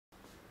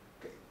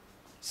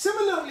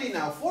Similarly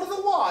now, for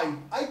the y,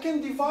 I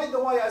can divide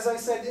the y, as I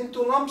said,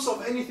 into lumps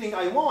of anything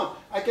I want.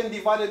 I can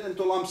divide it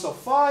into lumps of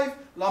 5,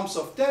 lumps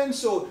of 10.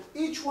 So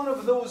each one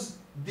of those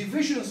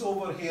divisions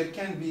over here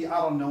can be,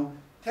 I don't know,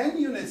 10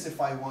 units if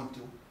I want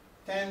to.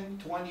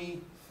 10,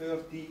 20,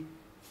 30,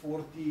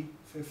 40,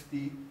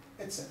 50,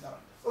 etc.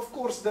 Of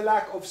course, the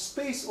lack of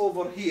space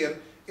over here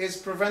is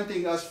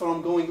preventing us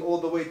from going all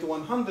the way to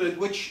 100,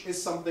 which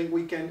is something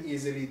we can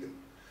easily do.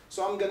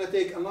 So I'm going to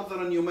take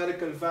another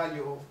numerical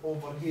value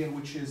over here,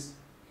 which is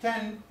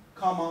 10,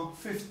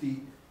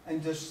 50,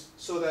 and just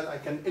so that I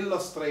can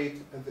illustrate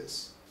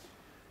this.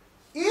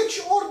 Each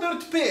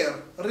ordered pair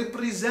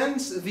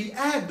represents the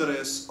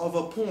address of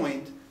a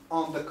point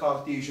on the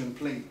Cartesian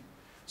plane.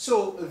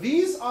 So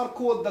these are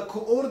called the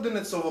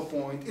coordinates of a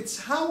point. It's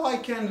how I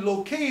can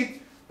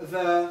locate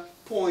the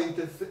point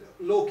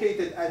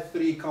located at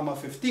 3,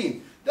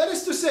 15. That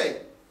is to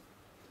say,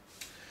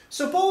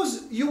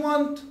 suppose you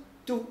want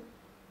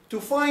to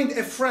find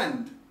a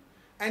friend,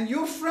 and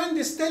your friend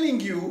is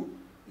telling you,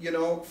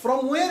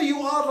 from where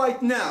you are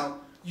right now,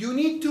 you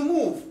need to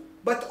move,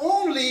 but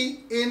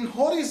only in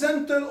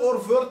horizontal or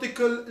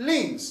vertical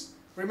lanes.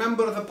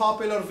 Remember the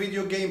popular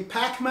video game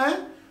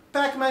Pac-Man?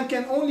 Pac-Man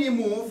can only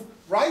move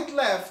right,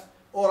 left,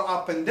 or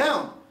up and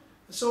down.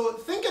 So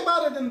think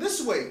about it in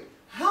this way.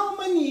 How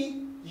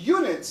many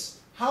units,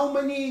 how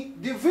many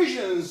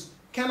divisions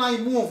can I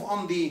move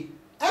on the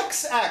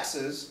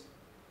x-axis?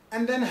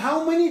 And then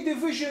how many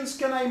divisions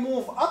can I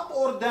move up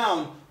or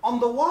down on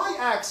the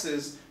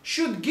y-axis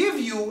should give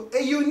you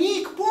a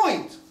unique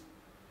point.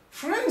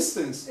 For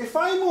instance, if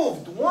I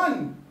moved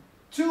 1,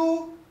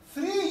 2,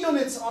 3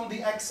 units on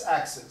the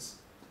x-axis,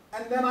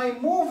 and then I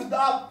moved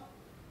up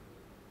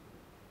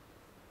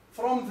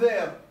from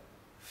there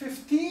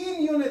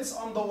 15 units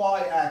on the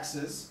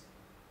y-axis,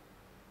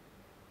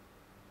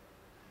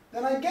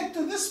 then I get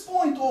to this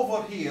point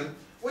over here,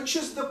 which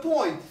is the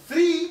point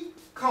 3,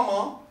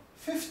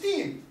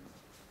 15.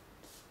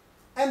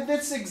 And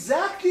that's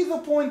exactly the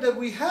point that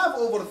we have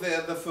over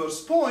there, the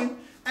first point,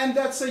 and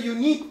that's a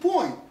unique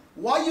point.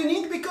 Why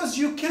unique? Because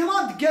you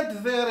cannot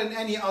get there in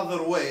any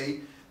other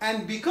way,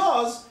 and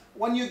because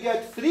when you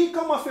get 3,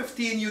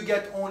 15, you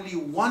get only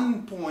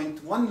one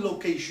point, one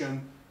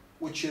location,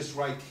 which is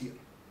right here.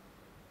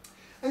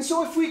 And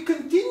so if we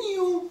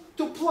continue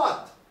to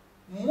plot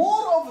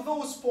more of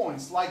those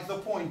points, like the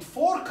point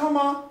 4,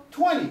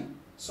 20,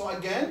 so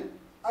again,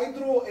 I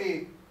draw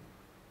a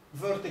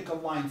vertical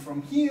line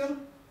from here,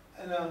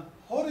 and a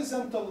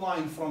horizontal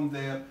line from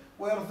there,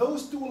 where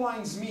those two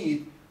lines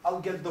meet, I'll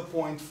get the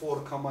point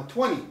 4,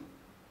 20.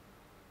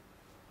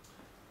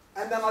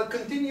 And then I'll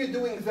continue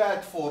doing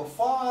that for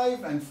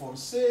 5 and for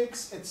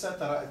 6,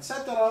 etc.,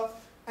 etc.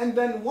 And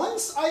then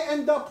once I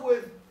end up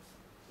with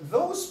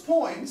those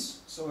points,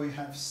 so we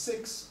have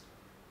 6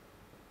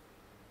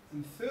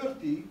 and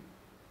 30,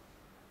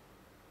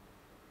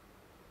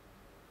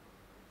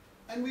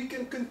 and we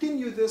can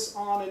continue this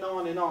on and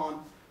on and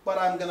on, but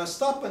I'm going to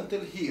stop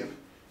until here.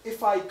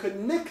 If I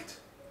connect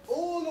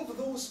all of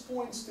those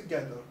points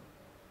together,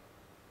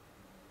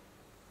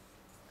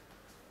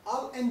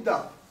 I'll end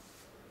up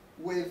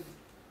with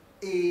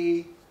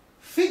a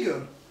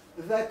figure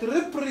that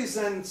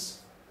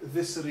represents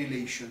this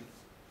relation.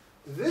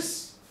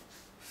 This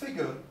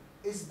figure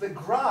is the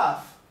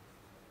graph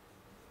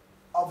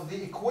of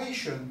the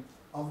equation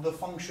of the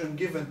function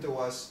given to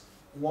us,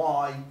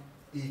 y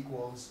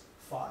equals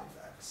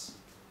 5x.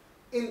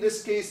 In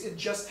this case, it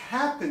just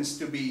happens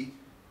to be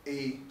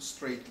a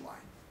straight line.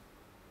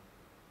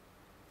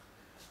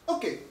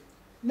 Okay,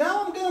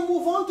 now I'm going to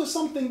move on to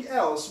something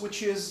else,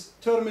 which is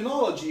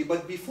terminology,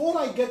 but before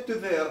I get to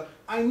there,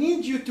 I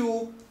need you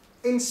to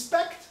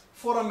inspect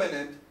for a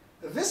minute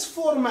this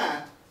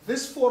format,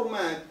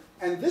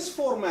 and this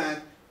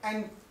format,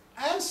 and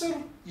answer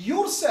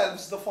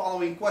yourselves the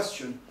following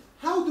question.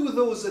 How do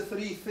those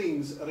three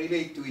things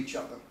relate to each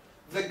other?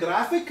 The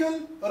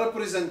graphical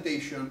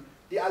representation,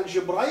 the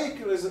algebraic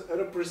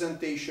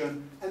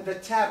representation, and the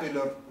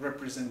tabular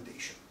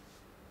representation.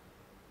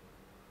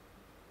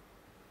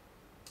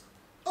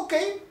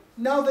 Okay,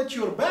 now that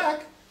you're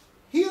back,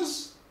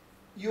 here's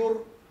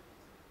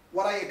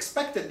what I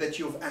expected that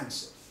you've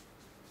answered.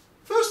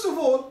 First of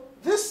all,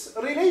 this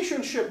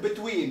relationship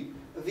between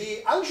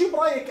the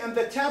algebraic and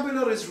the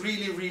tabular is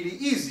really, really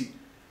easy.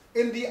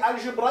 In the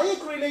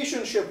algebraic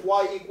relationship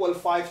y equal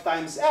 5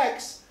 times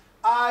x,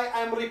 I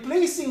am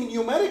replacing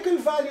numerical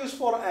values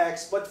for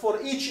x, but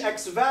for each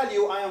x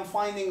value, I am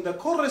finding the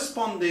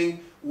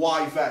corresponding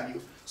y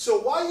value.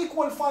 So y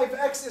equal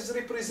 5x is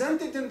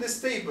represented in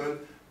this table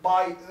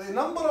by the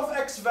number of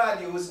x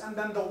values and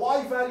then the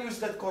y values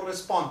that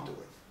correspond to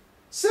it.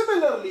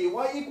 Similarly,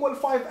 y equal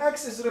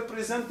 5x is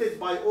represented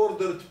by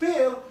ordered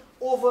pair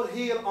over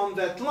here on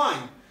that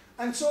line.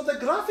 And so the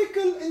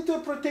graphical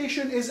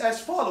interpretation is as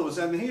follows,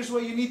 and here's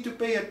where you need to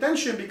pay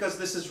attention because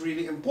this is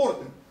really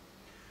important.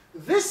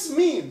 This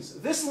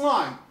means, this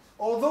line,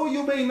 although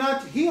you may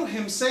not hear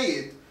him say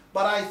it,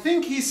 but I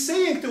think he's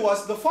saying to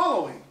us the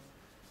following.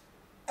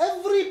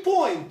 Every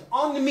point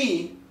on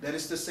me, that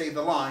is to say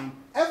the line,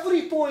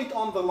 every point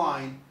on the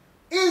line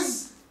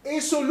is a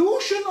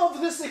solution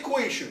of this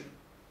equation.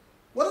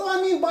 What do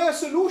I mean by a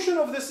solution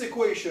of this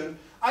equation?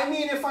 I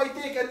mean if I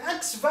take an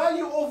x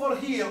value over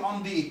here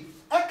on the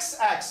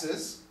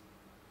x-axis,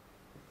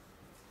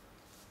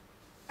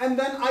 and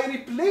then I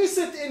replace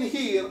it in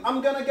here,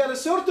 I'm going to get a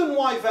certain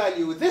y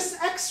value. This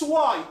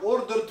xy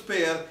ordered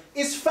pair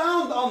is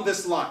found on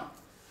this line.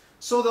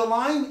 So the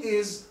line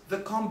is the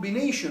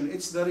combination,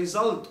 it's the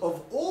result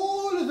of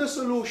all the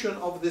solution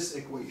of these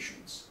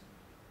equations.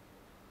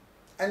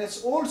 And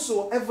it's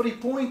also every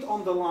point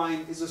on the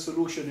line is a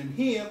solution in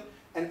here,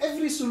 and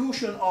every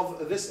solution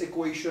of this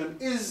equation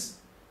is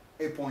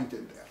a point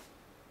in there.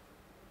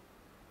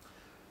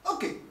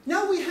 Okay,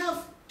 now we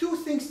have two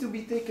things to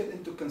be taken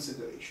into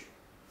consideration.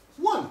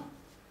 One,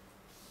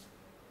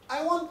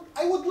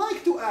 I would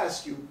like to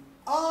ask you,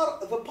 are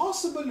the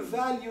possible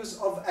values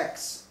of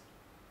x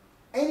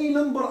any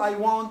number I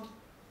want,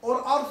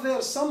 or are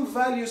there some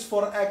values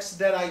for x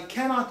that I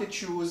cannot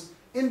choose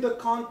in the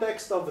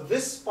context of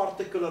this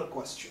particular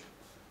question,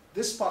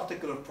 this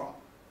particular problem?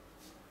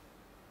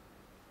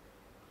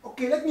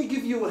 Okay, let me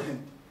give you a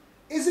hint.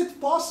 Is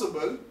it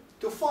possible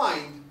to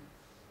find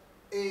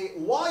a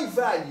y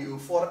value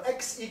for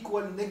x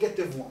equal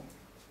 -1?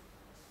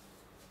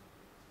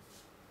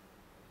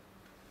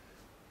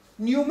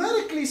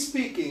 Numerically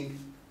speaking,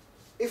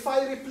 if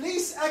I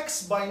replace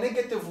x by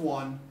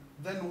 -1,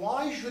 then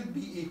y should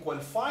be equal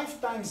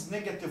 5 times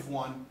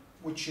 -1,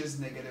 which is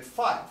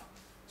 -5.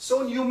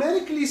 So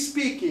numerically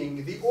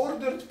speaking, the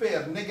ordered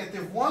pair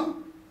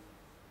 -1,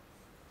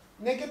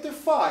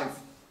 -5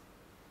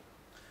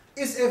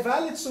 is a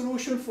valid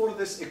solution for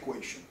this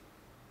equation.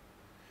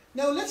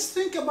 Now let's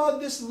think about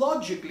this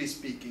logically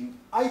speaking.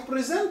 I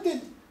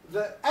presented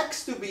the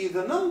x to be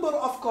the number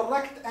of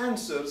correct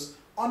answers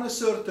on a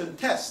certain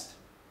test.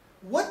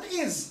 What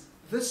is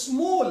the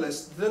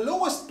smallest, the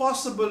lowest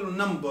possible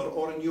number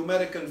or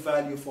numerical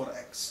value for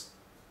x?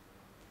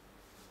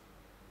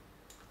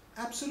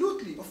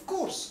 Absolutely, of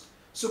course.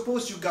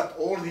 Suppose you got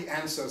all the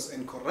answers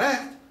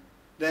incorrect,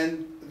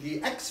 then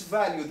the x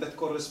value that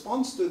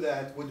corresponds to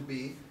that would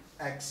be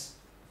x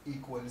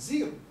equals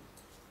 0.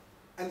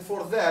 And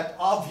for that,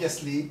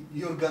 obviously,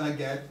 you're gonna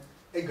get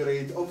a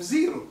grade of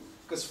 0,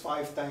 because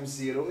 5 times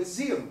 0 is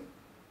 0.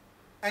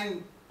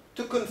 And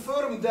to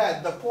confirm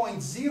that, the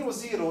point 0,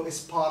 0 is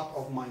part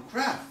of my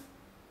graph.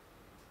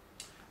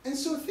 And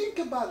so think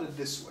about it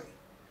this way.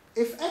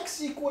 If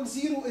x equals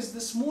 0 is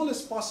the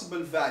smallest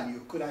possible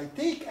value, could I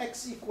take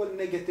x equal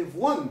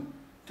 -1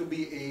 to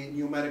be a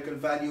numerical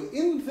value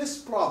in this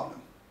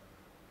problem?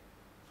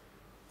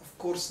 Of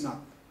course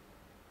not.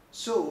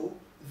 So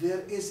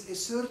there is a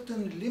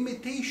certain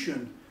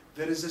limitation,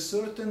 there is a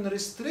certain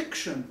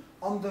restriction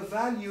on the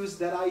values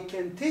that I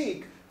can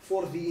take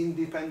for the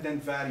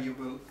independent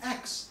variable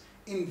x.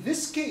 In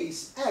this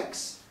case,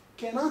 x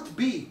cannot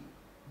be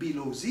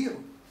below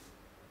 0.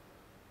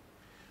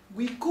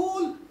 We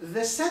call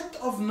the set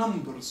of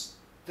numbers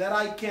that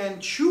I can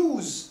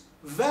choose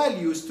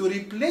values to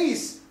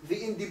replace the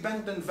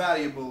independent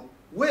variable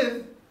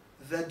with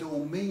the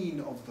domain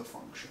of the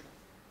function.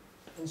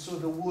 And so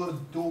the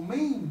word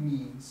domain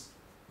means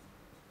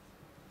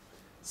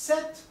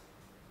set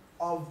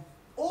of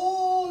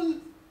all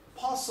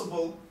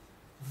possible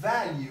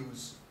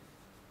values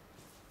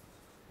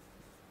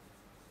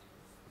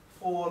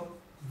for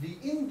the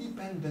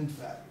independent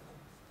variable.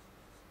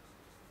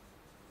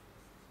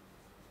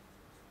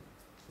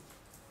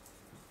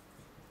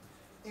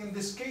 In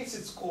this case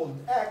it's called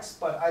x,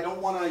 but I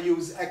don't want to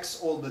use x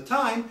all the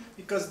time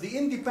because the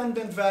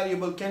independent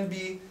variable can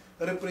be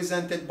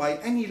represented by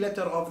any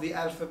letter of the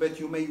alphabet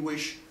you may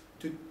wish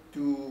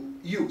to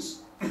use.